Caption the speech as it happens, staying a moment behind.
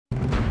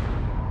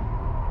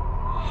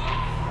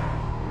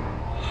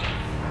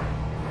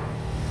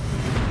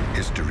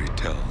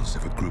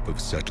lives of a group of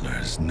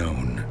settlers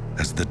known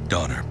as the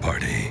Donner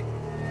Party.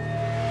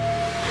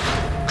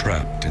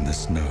 Trapped in the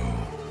snow,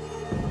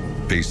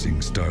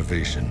 facing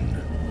starvation,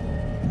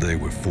 they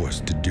were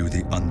forced to do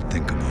the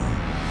unthinkable.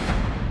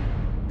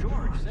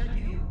 George, is that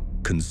you?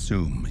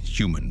 Consume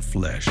human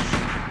flesh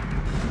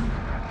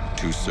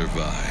to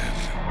survive.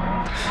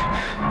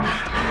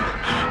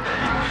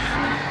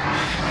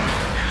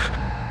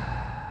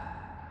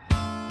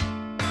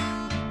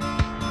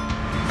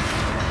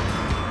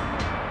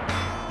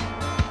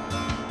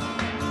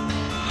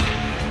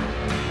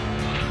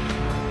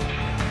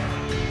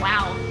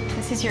 Wow,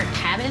 this is your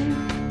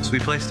cabin?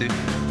 Sweet place, dude.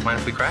 Mind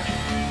if we crash?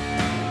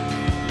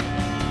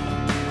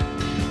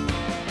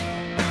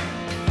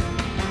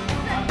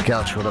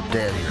 Gal showed up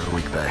dead here a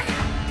week back.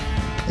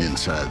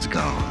 Inside's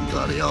gone,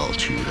 body all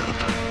chewed up.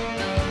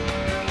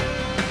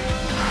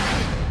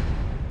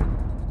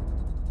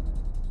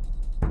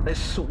 I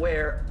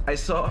swear I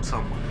saw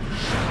someone.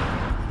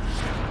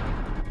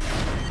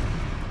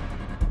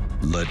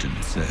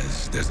 Legend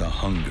says there's a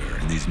hunger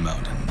in these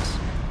mountains.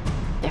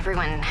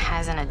 Everyone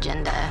has an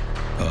agenda.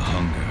 A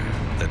hunger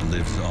that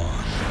lives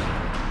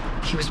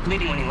on. He was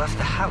bleeding when he left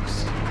the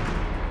house.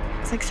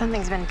 It's like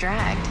something's been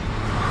dragged.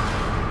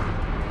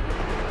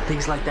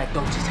 Things like that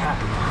don't just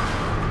happen.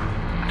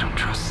 I don't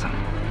trust them.